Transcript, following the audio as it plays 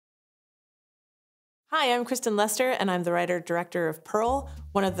Hi, I'm Kristen Lester, and I'm the writer-director of Purl,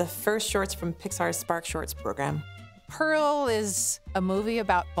 one of the first shorts from Pixar's SparkShorts program. Purl is a movie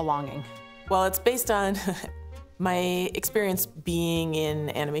about belonging. Well, it's based on my experience being in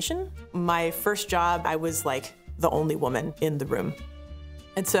animation. My first job, I was like the only woman in the room.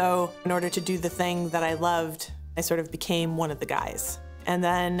 And so in order to do the thing that I loved, I sort of became one of the guys. And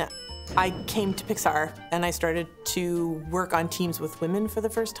then I came to Pixar, and I started to work on teams with women for the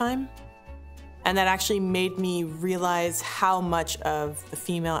first time. And that actually made me realize how much of the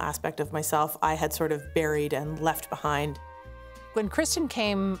female aspect of myself I had sort of buried and left behind. When Kristen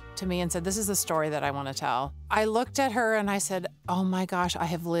came to me and said, this is the story that I want to tell, I looked at her and I said, oh my gosh, I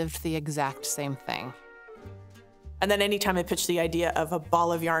have lived the exact same thing. And then anytime I pitched the idea of a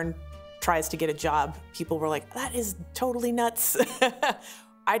ball of yarn tries to get a job, people were like, that is totally nuts.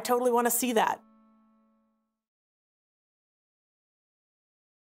 I totally want to see that.